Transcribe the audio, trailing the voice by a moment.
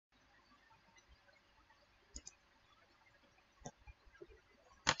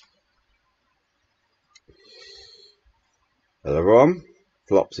Hello everyone,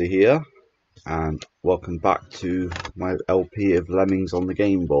 Flopsy here, and welcome back to my LP of Lemmings on the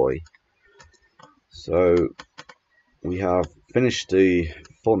Game Boy. So, we have finished the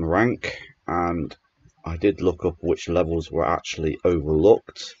fun rank, and I did look up which levels were actually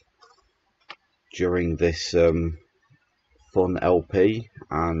overlooked during this fun LP,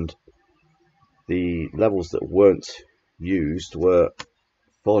 and the levels that weren't used were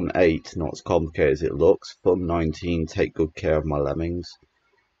Fun 8, not as complicated as it looks. Fun 19, Take Good Care of My Lemmings.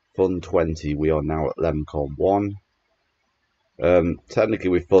 Fun 20, we are now at Lemcon 1. Technically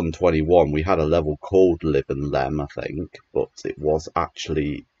with Fun 21, we had a level called Live and Lem, I think, but it was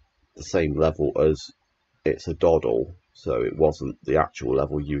actually the same level as It's a Doddle, so it wasn't the actual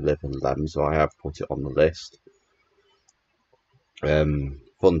level You Live and Lem, so I have put it on the list.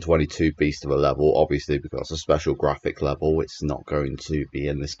 Fun 22, Beast of a Level, obviously because it's a special graphic level, it's not going to be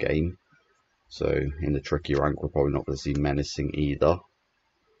in this game. So in the tricky rank, we're probably not going to see Menacing either.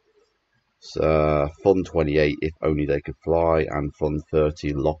 So Fun 28, If Only They Could Fly, and Fun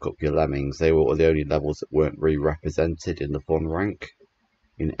 30, Lock Up Your Lemmings. They were the only levels that weren't really represented in the fun rank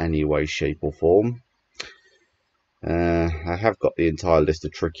in any way, shape or form. I have got the entire list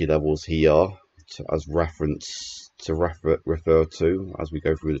of tricky levels here as reference to refer to as we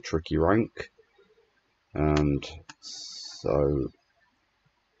go through the tricky rank, and so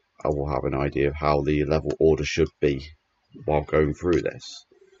I will have an idea of how the level order should be while going through this.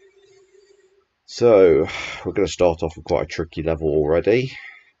 So we're going to start off with quite a tricky level already.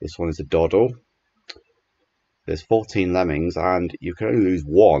 This one is a Doddle. There's 14 lemmings and you can only lose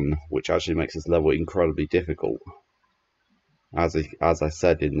one, which actually makes this level incredibly difficult. As I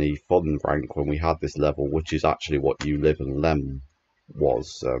said in the fun rank when we had this level, which is actually what You Live and Lem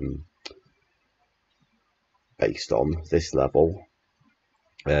was based on, this level,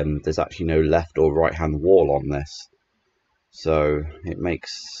 there's actually no left or right hand wall on this, so it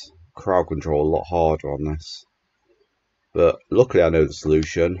makes crowd control a lot harder on this. But luckily I know the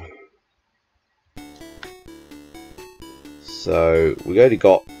solution. So we only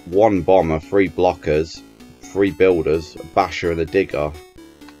got one bomber, 3 blockers, 3 builders, a basher and a digger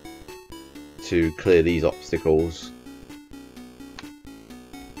to clear these obstacles.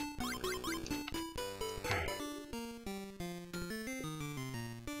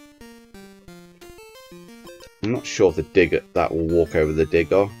 I'm not sure if the digger, that will walk over the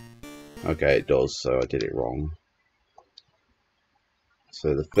digger. Okay, it does, so I did it wrong.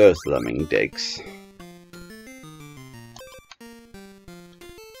 So the first lemming digs.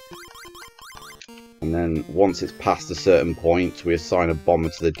 And then once it's past a certain point, we assign a bomber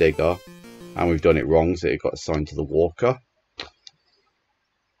to the digger. And we've done it wrong, so it got assigned to the walker.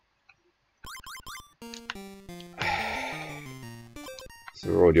 So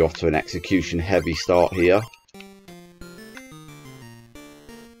we're already off to an execution heavy start here.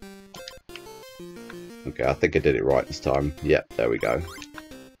 Okay, I think I did it right this time. Yep, there we go.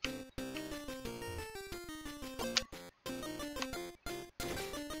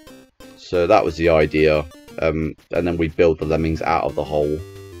 So that was the idea, and then we build the lemmings out of the hole.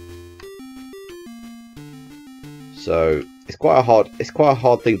 So it's quite a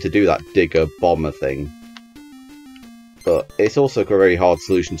hard thing to do, that digger bomber thing. But it's also a very hard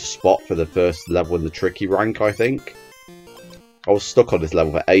solution to spot for the first level in the tricky rank, I think. I was stuck on this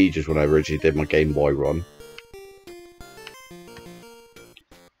level for ages when I originally did my Game Boy run.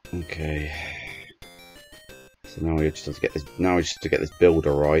 Okay. So now we just have to get this. Now we just have to get this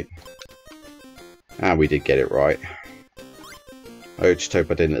builder right. And we did get it right. I just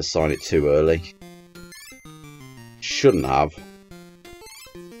hope I didn't assign it too early. Shouldn't have.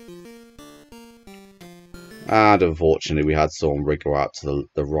 And unfortunately we had someone wriggle out to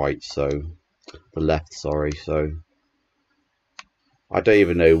the right, so the left, sorry, so I don't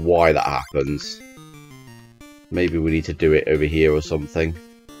even know why that happens. Maybe we need to do it over here or something.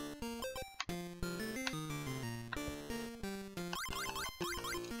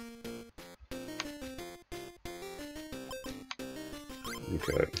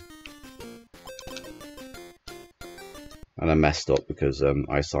 Okay. And I messed up because I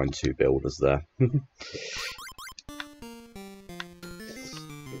assigned 2 builders there.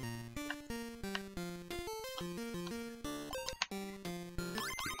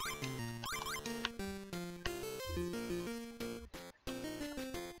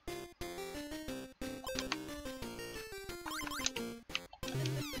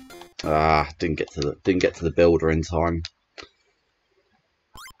 Didn't get to the builder in time.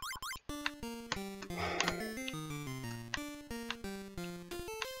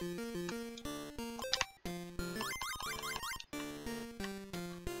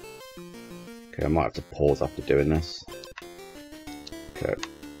 Okay, I might have to pause after doing this.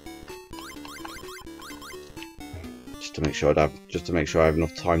 make sure I have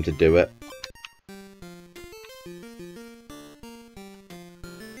enough time to do it.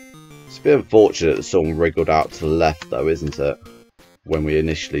 It's a bit unfortunate that someone wriggled out to the left though, isn't it? When we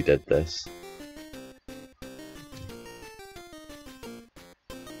initially did this.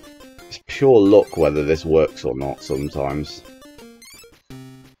 It's pure luck whether this works or not sometimes.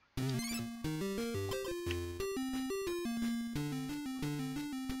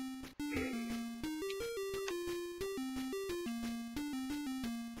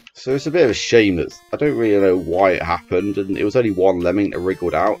 So it's a bit of a shame that I don't really know why it happened, and it was only one lemming that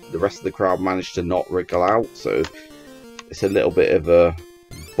wriggled out. The rest of the crowd managed to not wriggle out, so it's a little bit of a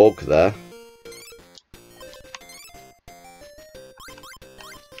bug there.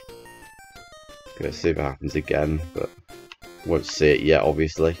 Let's see if it happens again, but won't see it yet,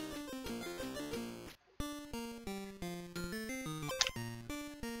 obviously.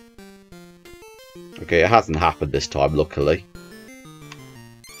 Okay, it hasn't happened this time, luckily.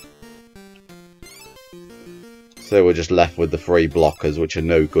 So we're just left with the 3 blockers, which are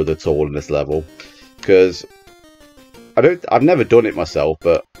no good at all in this level. Because I've never done it myself,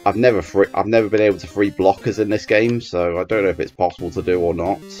 but I've never been able to free blockers in this game, so I don't know if it's possible to do or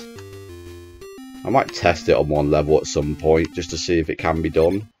not. I might test it on one level at some point, just to see if it can be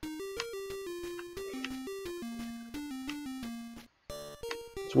done.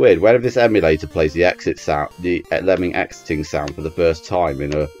 It's weird, whenever this emulator plays the exit sound, the lemming exiting sound for the first time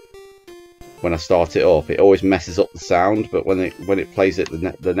when I start it up, it always messes up the sound, but when it plays it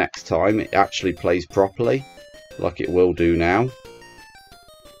the next time, it actually plays properly, like it will do now.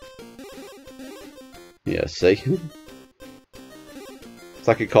 Yeah, see? It's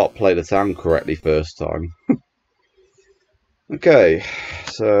like it can't play the sound correctly first time. Okay,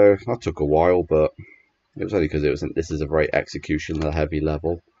 so that took a while, but it was only because this is a very execution heavy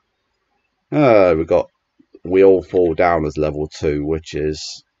level. We got We All Fall Down as level 2, which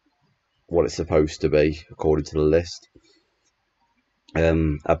is what it's supposed to be according to the list.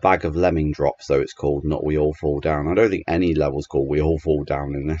 A bag of lemming drops, though it's called, not We All Fall Down. I don't think any level's called We All Fall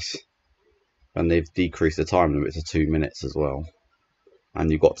Down in this. And they've decreased the time limit to 2 minutes as well.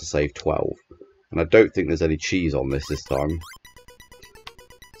 And you've got to save 12. And I don't think there's any cheese on this time.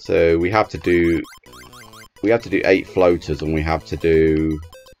 So we have to do 8 floaters, and we have to do,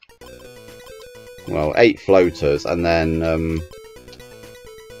 well, 8 floaters, and then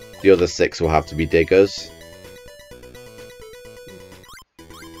the other 6 will have to be diggers.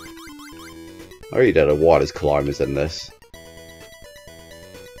 I really don't know why there's climbers in this.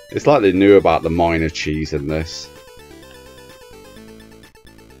 It's like they knew about the minor cheese in this.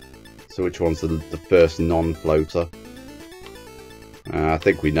 So which one's the first non-floater? I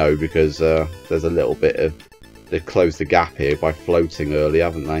think we know because there's a little bit of... They've closed the gap here by floating early,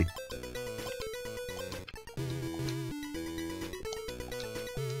 haven't they?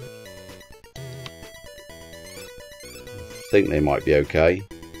 I think they might be okay.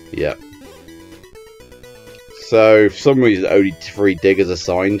 Yep. So, for some reason, only 3 diggers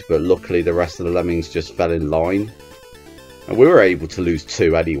assigned, but luckily the rest of the lemmings just fell in line. And we were able to lose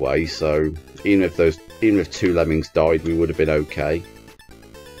 2 anyway, so even if 2 lemmings died, we would have been okay.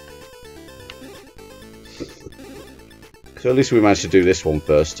 So at least we managed to do this one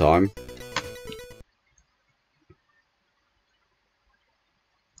first time.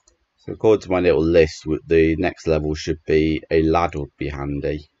 So according to my little list, the next level should be a ladder would be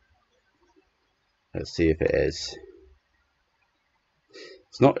handy. Let's see if it is.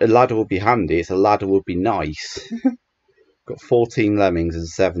 It's not a ladder would be handy, it's a ladder would be nice. Got 14 lemmings and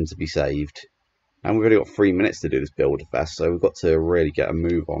 7 to be saved. And we've only got 3 minutes to do this builder fest, so we've got to really get a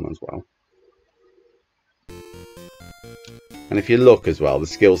move on as well. And if you look as well, the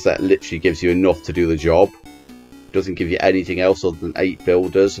skill set literally gives you enough to do the job. It doesn't give you anything else other than 8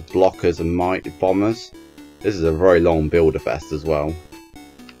 builders, blockers and might bombers. This is a very long builder fest as well.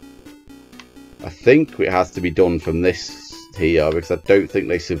 I think it has to be done from this here because I don't think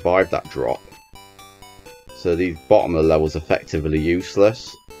they survived that drop. So the bottom of the level is effectively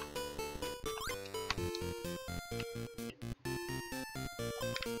useless.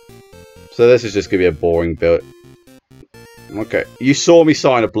 So this is just going to be a boring build. Okay, you saw me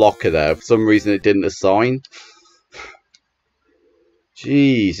sign a blocker there. For some reason it didn't assign.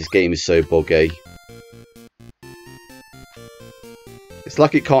 Jeez, this game is so buggy. It's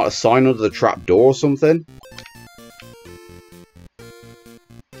like it can't assign under the trapdoor or something.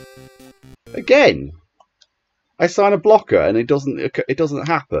 Again, I sign a blocker and it doesn't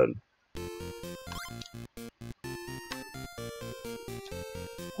happen.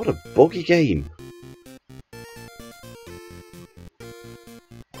 What a buggy game.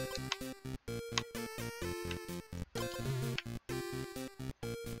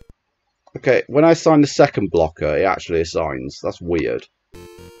 Okay, when I assign the second blocker, it actually assigns. That's weird.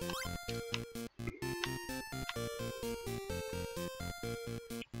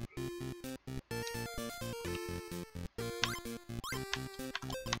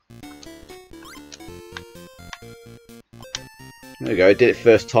 There we go, I did it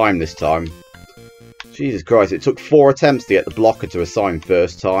first time this time. Jesus Christ, it took 4 attempts to get the blocker to assign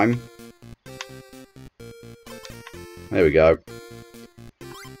first time. There we go.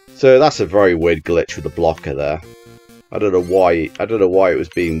 So that's a very weird glitch with the blocker there. I don't know why it was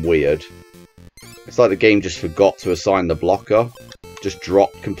being weird. It's like the game just forgot to assign the blocker. Just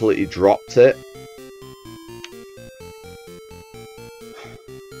completely dropped it.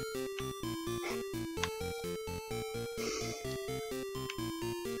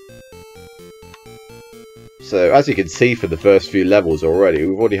 So, as you can see for the first few levels already,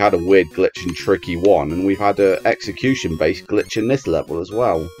 we've already had a weird glitch in Tricky 1, and we've had an execution-based glitch in this level as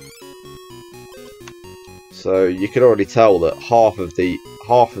well. So, you can already tell that half of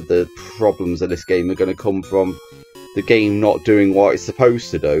the problems in this game are going to come from the game not doing what it's supposed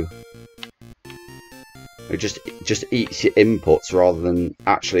to do. It just eats your inputs rather than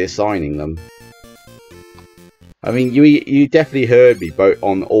actually assigning them. I mean, you definitely heard me both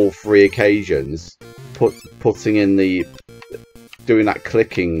on all 3 occasions. Putting in doing that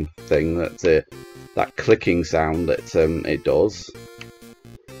clicking thing, that clicking sound that it does.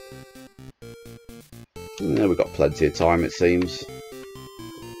 Yeah, we've got plenty of time, it seems.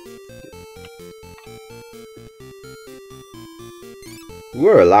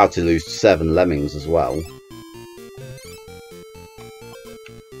 We're allowed to lose 7 lemmings as well.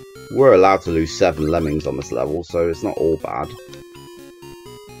 We're allowed to lose 7 lemmings on this level, so it's not all bad.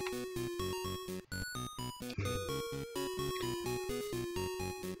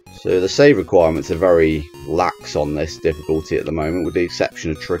 So the save requirements are very lax on this difficulty at the moment, with the exception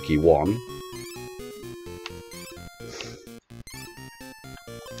of Tricky 1.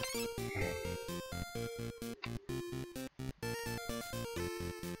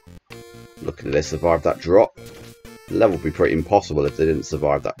 Look at this, survive that drop. The level would be pretty impossible if they didn't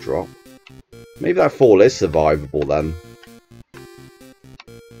survive that drop. Maybe that fall is survivable then.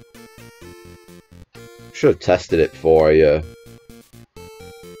 Should have tested it before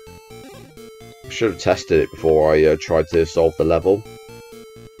I tried to solve the level.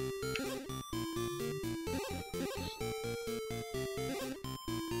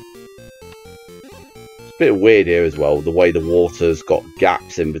 It's a bit weird here as well, the way the water's got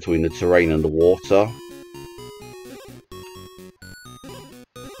gaps in between the terrain and the water.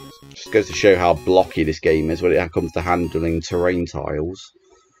 Just goes to show how blocky this game is when it comes to handling terrain tiles.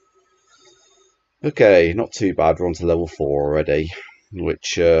 Okay, not too bad, we're on to level 4 already.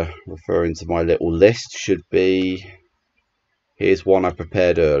 Which, referring to my little list, should be... Here's one I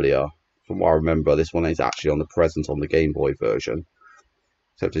prepared earlier. From what I remember, this one is actually on the present on the Game Boy version.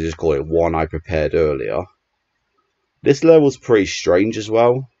 Except I just call it one I prepared earlier. This level's pretty strange as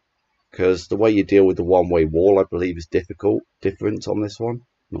well, because the way you deal with the one-way wall, I believe, is different on this one.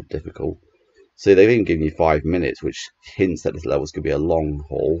 Not difficult. See, they've even given you 5 minutes, which hints that this level's going to be a long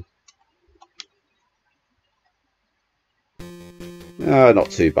haul. Not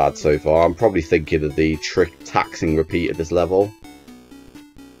too bad so far. I'm probably thinking of the taxing repeat of this level.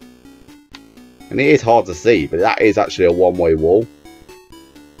 And it is hard to see, but that is actually a one-way wall.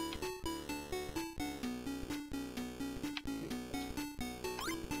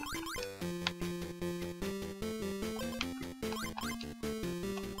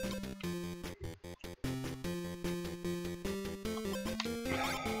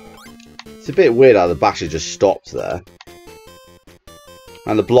 It's a bit weird how the basher just stopped there.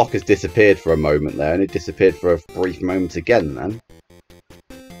 And the block has disappeared for a moment there, and it disappeared for a brief moment again then.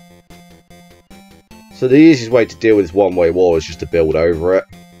 So the easiest way to deal with this one-way wall is just to build over it.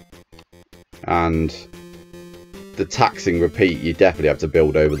 And the taxing repeat, you definitely have to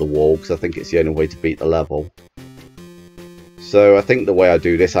build over the wall, because I think it's the only way to beat the level. So I think the way I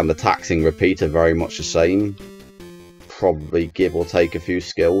do this and the taxing repeat are very much the same. Probably give or take a few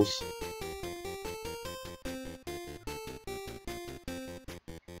skills.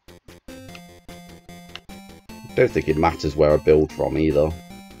 I don't think it matters where I build from either.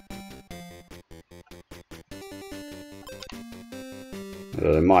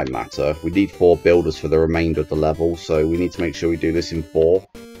 It might matter. We need 4 builders for the remainder of the level, so we need to make sure we do this in 4.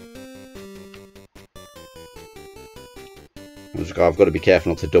 I've got to be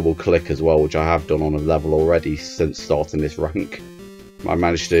careful not to double click as well, which I have done on a level already since starting this rank. I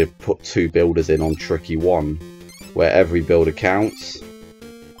managed to put 2 builders in on Tricky 1, where every builder counts.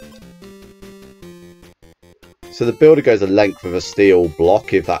 So the builder goes a length of a steel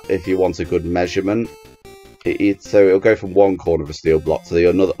block if you want a good measurement. So it'll go from one corner of a steel block to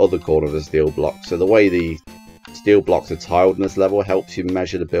the other corner of a steel block. So the way the steel blocks are tiled in this level helps you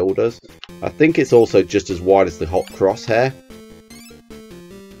measure the builders. I think it's also just as wide as the hot crosshair.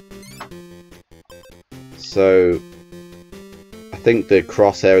 So I think the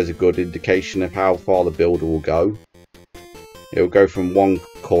crosshair is a good indication of how far the builder will go. It will go from one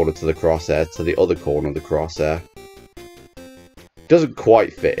corner to the crosshair to the other corner of the crosshair. It doesn't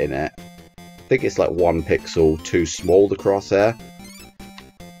quite fit in it. I think it's like 1 pixel too small, the crosshair.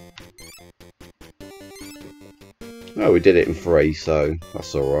 Oh, we did it in 3, so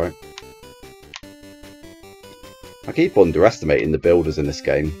that's alright. I keep underestimating the builders in this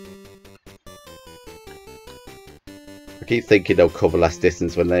game. I keep thinking they'll cover less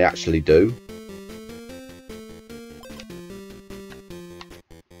distance when they actually do.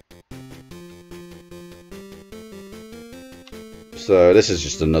 So this is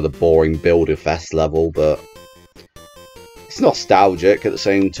just another boring builder fest level, but it's nostalgic at the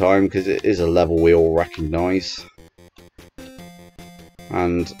same time because it is a level we all recognise.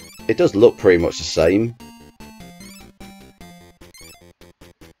 And it does look pretty much the same.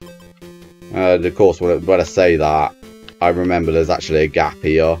 And of course, when I say that, I remember there's actually a gap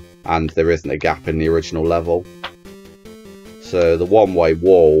here, and there isn't a gap in the original level. So the one-way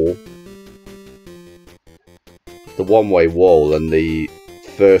wall and the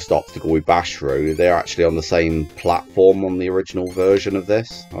first obstacle we bash through, they're actually on the same platform on the original version of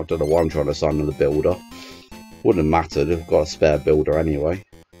this. I don't know why I'm trying to assign them the builder. Wouldn't have mattered, I've got a spare builder anyway.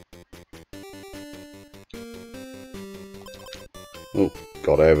 Oh,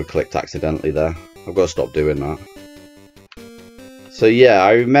 God, I overclicked accidentally there. I've got to stop doing that. So yeah,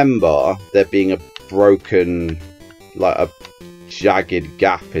 I remember there being a broken, like a jagged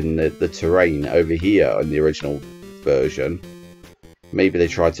gap in the terrain over here in the original version. Maybe they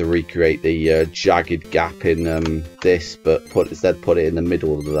tried to recreate the jagged gap in this, but instead put it in the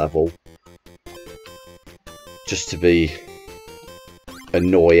middle of the level. Just to be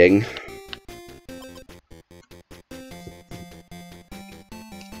annoying.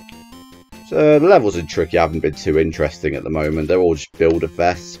 So the levels in Tricky haven't been too interesting at the moment. They're all just builder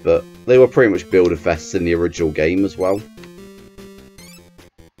fests, but they were pretty much builder fests in the original game as well.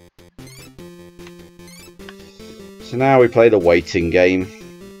 So now we play the waiting game.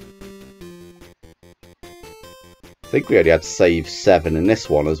 I think we only had to save 7 in this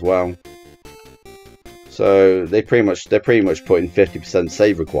one as well. So they're pretty much putting 50%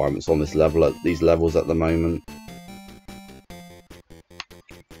 save requirements on this level at these levels at the moment.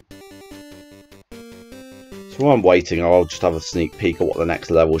 So while I'm waiting, I'll just have a sneak peek at what the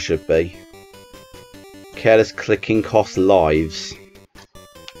next level should be. Careless clicking costs lives.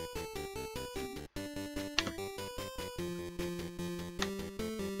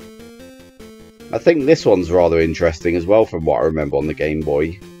 I think this one's rather interesting as well from what I remember on the Game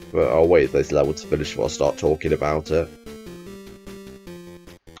Boy. But I'll wait for this level to finish before I start talking about it.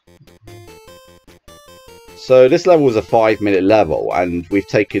 So this level was a 5-minute level, and we've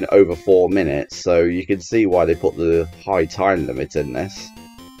taken over 4 minutes, so you can see why they put the high time limit in this.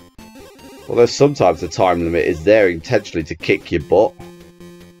 Although sometimes the time limit is there intentionally to kick your butt.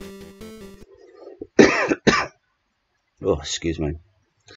 Oh, excuse me.